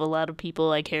siblings have, a lot of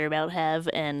people I care about have,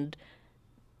 and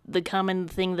the common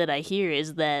thing that I hear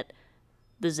is that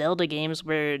the Zelda games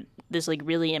were this,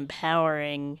 really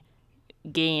empowering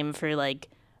game for,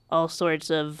 all sorts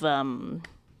of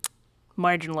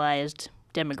marginalized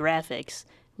demographics.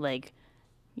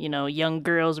 Young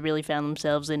girls really found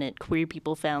themselves in it. Queer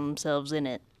people found themselves in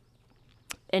it.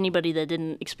 Anybody that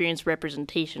didn't experience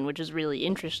representation, which is really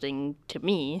interesting to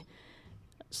me.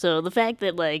 So the fact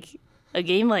that, a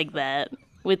game like that,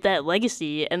 with that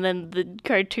legacy, and then the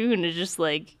cartoon is just,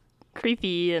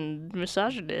 creepy and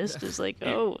misogynist, is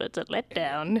oh, it's a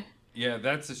letdown. Yeah,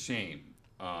 that's a shame.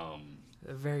 A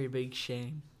very big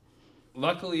shame.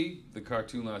 Luckily, the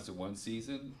cartoon lasted one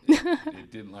season.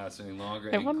 It didn't last any longer.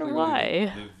 I and wonder clearly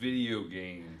why. The video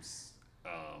games,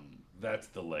 that's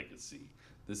the legacy.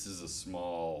 This is a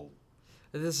small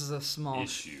This is a small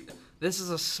issue. This is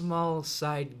a small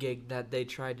side gig that they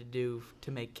try to do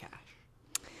to make cash.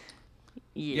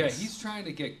 Yes. Yeah, he's trying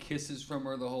to get kisses from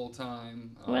her the whole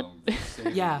time. What?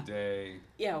 Saving Yeah. the day.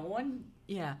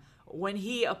 When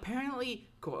he apparently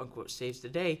quote unquote saves the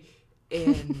day,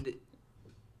 and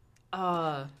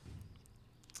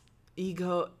he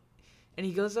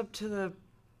goes up to the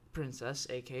princess,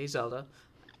 aka Zelda,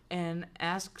 and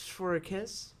asks for a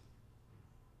kiss.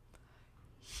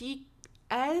 She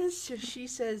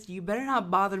says, "You better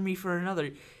not bother me for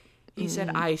another." He said,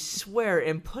 I swear,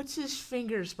 and puts his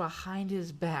fingers behind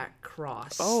his back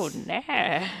crossed. Oh, nah.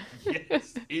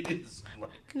 Yes, it is like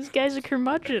This guy's a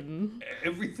curmudgeon.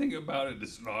 everything about it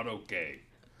is not okay.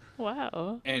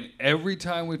 Wow. And every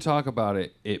time we talk about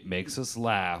it, it makes us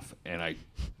laugh, and I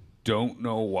don't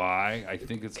know why. I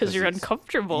think it's Because you're it's-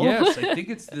 uncomfortable. Yes, I think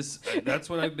it's this. That's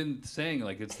what I've been saying.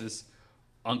 Like it's this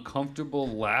uncomfortable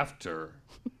laughter.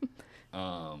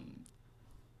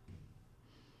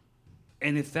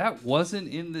 And if that wasn't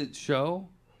in the show,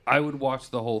 I would watch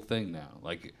the whole thing now.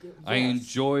 Like I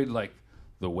enjoyed like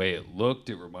the way it looked.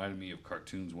 It reminded me of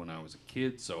cartoons when I was a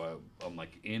kid, so I'm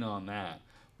like in on that.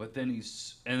 But then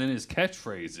then his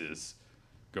catchphrase is,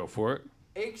 "Go for it."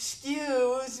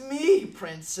 Excuse me,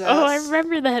 princess. Oh, I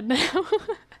remember that now.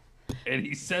 And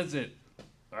he says it,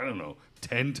 I don't know,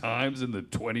 10 times in the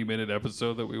 20-minute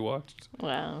episode that we watched.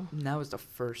 Wow. And that was the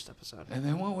first episode. And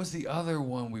then what was the other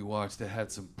one we watched that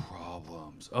had some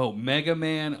problems? Oh, Mega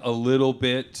Man a little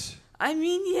bit. I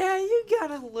mean, yeah, you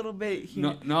got a little bit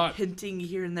here, Not hinting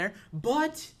here and there,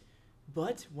 but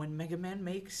when Mega Man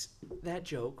makes that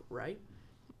joke, right?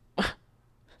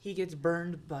 He gets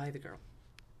burned by the girl.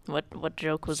 What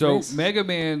joke was so this? Mega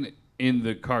Man in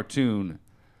the cartoon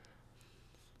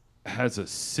has a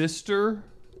sister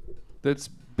that's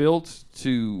built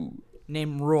to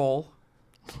Name Roll.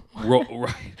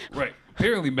 right.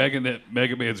 Apparently Mega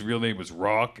Man's real name is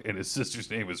Rock and his sister's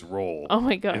name is Roll. Oh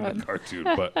my In god. the cartoon,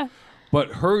 but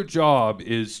her job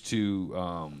is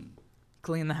to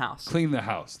Clean the house. clean the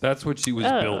house. That's what she was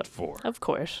Oh. built for. Of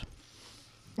course.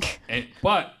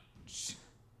 But she,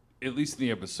 at least in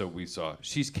the episode we saw,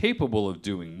 she's capable of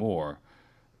doing more.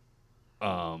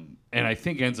 And I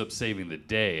think ends up saving the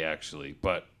day actually.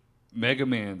 But Mega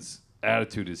Man's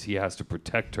attitude is he has to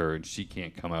protect her, and she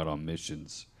can't come out on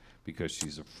missions because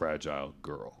she's a fragile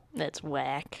girl. That's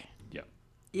whack. Yeah.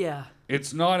 Yeah.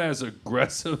 It's not as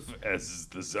aggressive as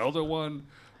the Zelda one,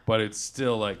 but it's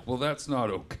still like, well, that's not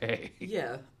okay.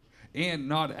 Yeah. And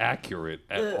not accurate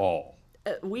at all.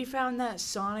 We found that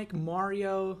Sonic,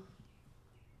 Mario.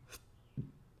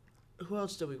 Who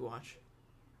else did we watch?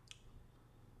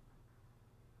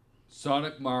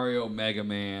 Sonic, Mario, Mega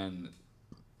Man,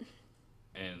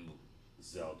 and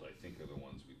Zelda, I think, are the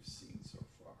ones we've seen so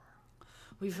far.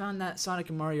 We found that Sonic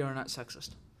and Mario are not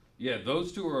sexist. Yeah,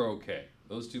 those two are okay.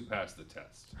 Those two passed the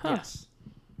test. Yes.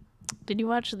 Did you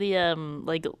watch the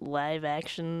like live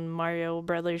action Mario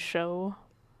Brothers show?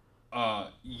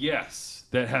 Yes,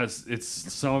 that has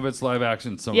some of it's live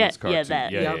action, some Yeah, of it's cartoon.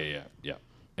 yeah, that. Yeah.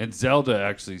 And Zelda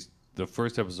actually, the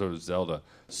first episode of Zelda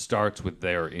starts with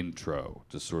their intro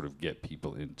to sort of get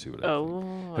people into it. I think.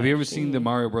 Oh. Have you ever I seen see. the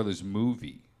Mario Brothers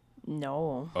movie?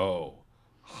 No. Oh,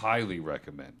 highly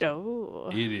recommend. Oh.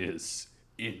 It is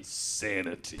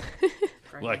insanity.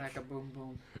 Like- boom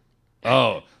boom.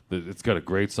 Oh, it's got a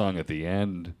great song at the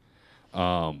end.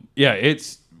 Yeah,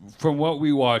 it's from what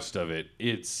we watched of it,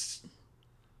 it's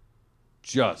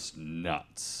just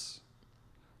nuts.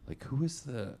 Like, who is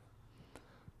the?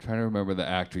 Trying to remember the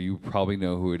actor. You probably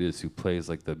know who it is who plays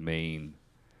like the main.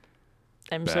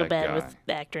 I'm so bad bad guy. with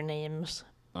actor names.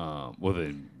 Well,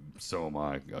 then so am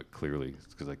I. Clearly,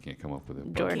 because I can't come up with it.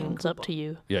 But- Jordan's up to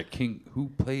you. Yeah, King. Who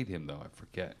played him though? I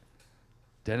forget.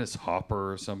 Dennis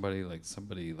Hopper or somebody like.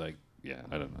 Yeah,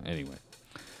 I don't know. Anyway.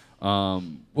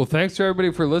 Well, thanks to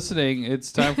everybody for listening.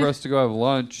 It's time for us to go have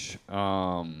lunch.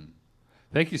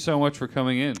 Thank you so much for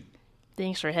coming in.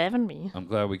 Thanks for having me. I'm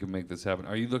glad we can make this happen.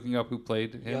 Are you looking up who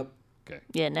played him? Yep. Okay.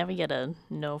 Yeah, now we gotta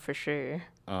know for sure.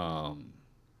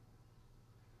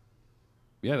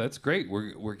 Yeah, that's great.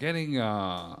 We're getting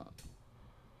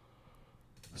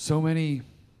so many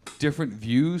different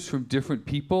views from different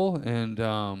people, and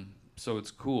so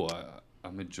it's cool.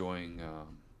 I'm enjoying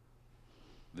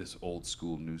this old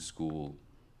school, new school,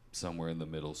 somewhere in the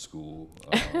middle school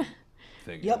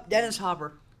thing. Yep, Dennis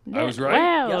Hopper. I was right.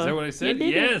 Wow. Is that what I said?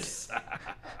 You did it. Yes.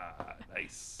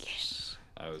 Nice. Yes.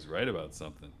 I was right about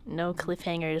something. No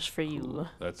cliffhangers for you.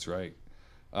 That's right.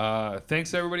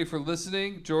 Thanks everybody for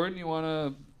listening. Jordan, you want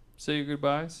to say your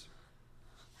goodbyes?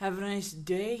 Have a nice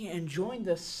day. Enjoy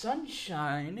the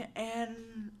sunshine,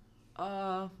 and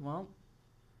well,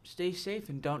 stay safe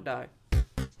and don't die.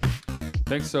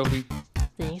 Thanks, Sophie.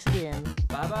 Thanks again.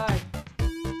 Bye bye.